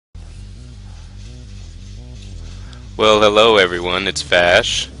Well, hello everyone, it's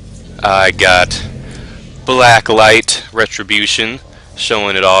Vash. I got BlackLight Retribution,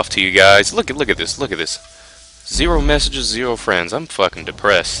 showing it off to you guys. Look at this, look at this. 0 messages, 0 friends. I'm fucking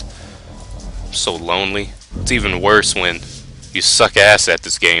depressed. I'm so lonely. It's even worse when you suck ass at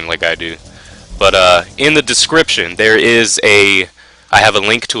this game like I do. But in the description I have a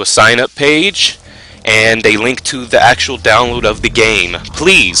link to a sign up page and a link to the actual download of the game.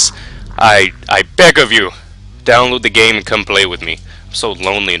 Please, I beg of you, download the game and come play with me. I'm so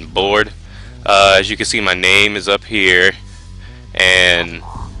lonely and bored. As you can see, my name is up here, and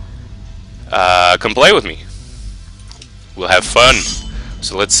come play with me. We'll have fun.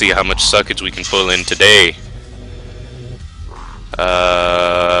 So let's see how much suckage we can pull in today.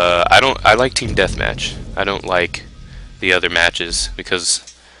 I like team deathmatch. I don't like the other matches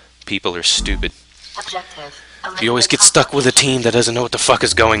because people are stupid. You always get stuck with a team that doesn't know what the fuck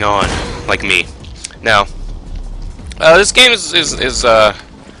is going on, like me. Now, this game is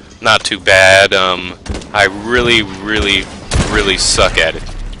not too bad. I really suck at it.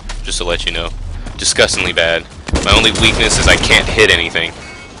 Just to let you know, disgustingly bad. My only weakness is I can't hit anything.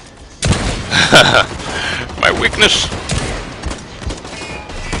 My weakness.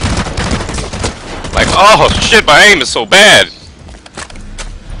 Like, oh shit, my aim is so bad.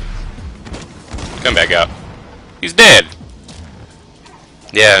 Come back out. He's dead.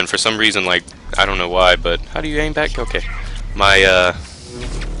 Yeah, and for some reason, like, I don't know why, but how do you aim back? Okay.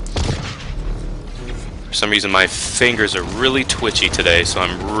 For some reason my fingers are really twitchy today, so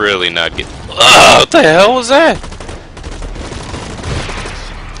I'm really not getting... what the hell was that?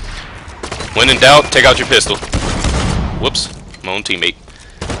 When in doubt, take out your pistol. Whoops, my own teammate.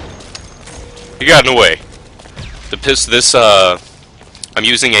 You got in the way. I'm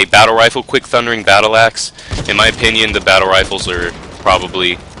using a battle rifle, quick thundering battle axe. In my opinion, the battle rifles are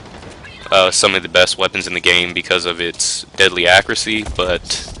probably some of the best weapons in the game because of its deadly accuracy,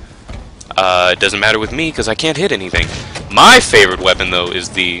 but it doesn't matter with me because I can't hit anything. My favorite weapon, though, is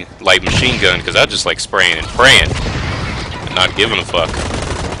the light machine gun because I just like spraying and praying and not giving a fuck.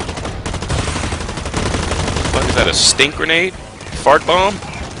 What is that, a stink grenade? Fart bomb?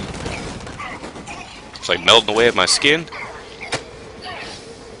 It's like melting away at my skin.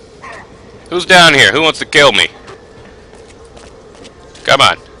 Who's down here? Who wants to kill me? Come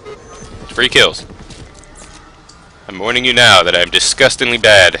on. Free kills. I'm warning you now that I'm disgustingly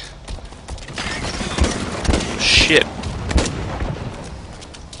bad. Shit.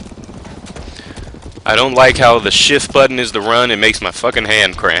 I don't like how the shift button is the run. It makes my fucking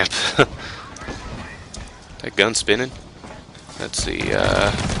hand cramp. That gun spinning? Let's see,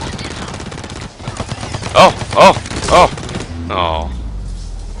 Oh.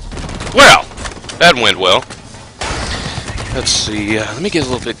 Well, that went well. Let's see, let me get a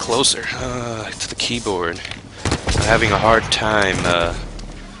little bit closer to the keyboard. I'm having a hard time,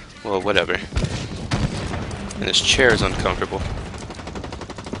 well, whatever. And this chair is uncomfortable.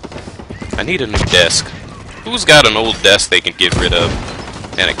 I need a new desk. Who's got an old desk they can get rid of?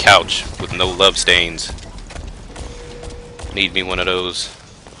 And a couch with no love stains. Need me one of those.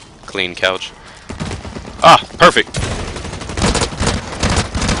 Clean couch. Ah, perfect.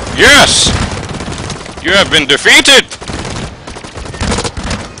 Yes! You have been defeated!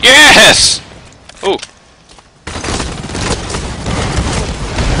 Yes! Oh.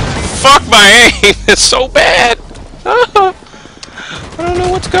 Fuck my aim! It's so bad! I don't know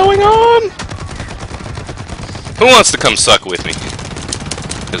what's going on! Who wants to come suck with me?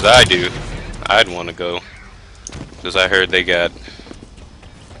 Because I do. I'd want to go. Because I heard they got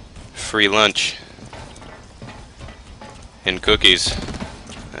free lunch and cookies.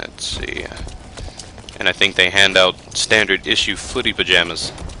 Let's see. And I think they hand out standard issue footy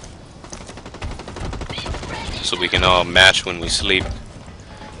pajamas. So we can all match when we sleep.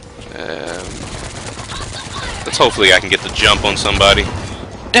 Let's hopefully I can get the jump on somebody.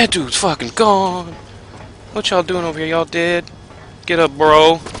 That dude's fucking gone. What y'all doing over here? Y'all dead? Get up,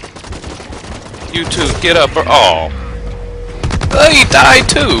 bro. You too. Get up, bro. Oh. He died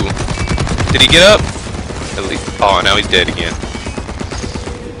too. Did he get up? At least. Oh, now he's dead again.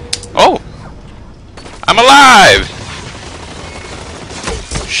 Oh. I'm alive.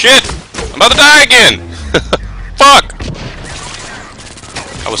 Shit. I'm about to die again. Fuck!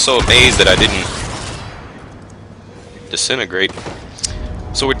 I was so amazed that I didn't disintegrate.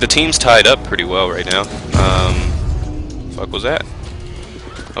 So the team's tied up pretty well right now. Fuck was that?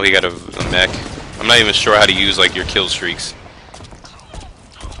 Oh, he got a mech. I'm not even sure how to use like your kill streaks.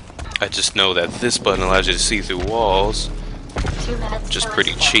 I just know that this button allows you to see through walls. Just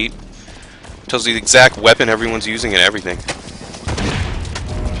pretty cheap. Tells you the exact weapon everyone's using and everything.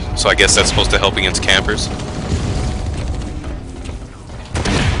 So I guess that's supposed to help against campers.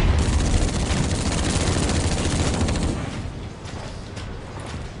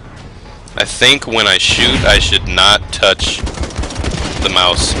 think when I shoot, I should not touch the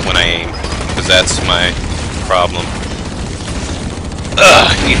mouse when I aim, because that's my problem.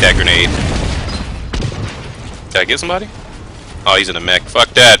 Ugh, need that grenade. Did I get somebody? Oh, he's in a mech. Fuck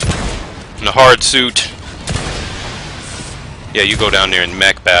that. In a hard suit. Yeah, you go down there and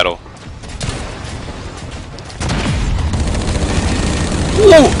mech battle.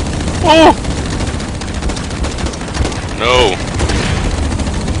 Ooh! Oh! No.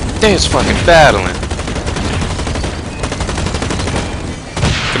 They's fucking battling.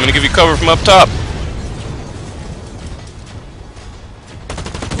 I'm gonna give you cover from up top.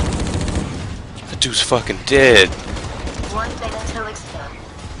 That dude's fucking dead.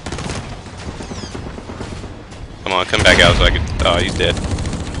 Come on, come back out so I can. Oh, he's dead.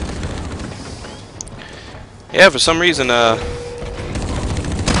 Yeah, for some reason,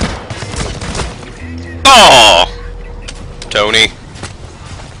 Oh! Tony.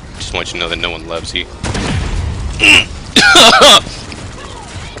 Just want you to know that no one loves you.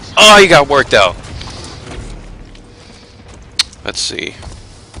 Oh, he got worked out. Let's see.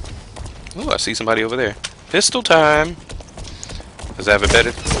 Oh, I see somebody over there. Pistol time. Does that have a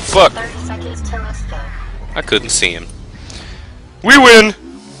better? Fuck. 30 seconds till it's done. I couldn't see him. We win!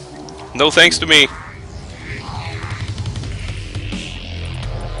 No thanks to me.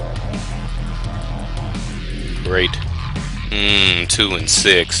 Great. 2 and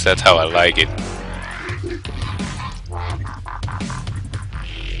 6. That's how I like it.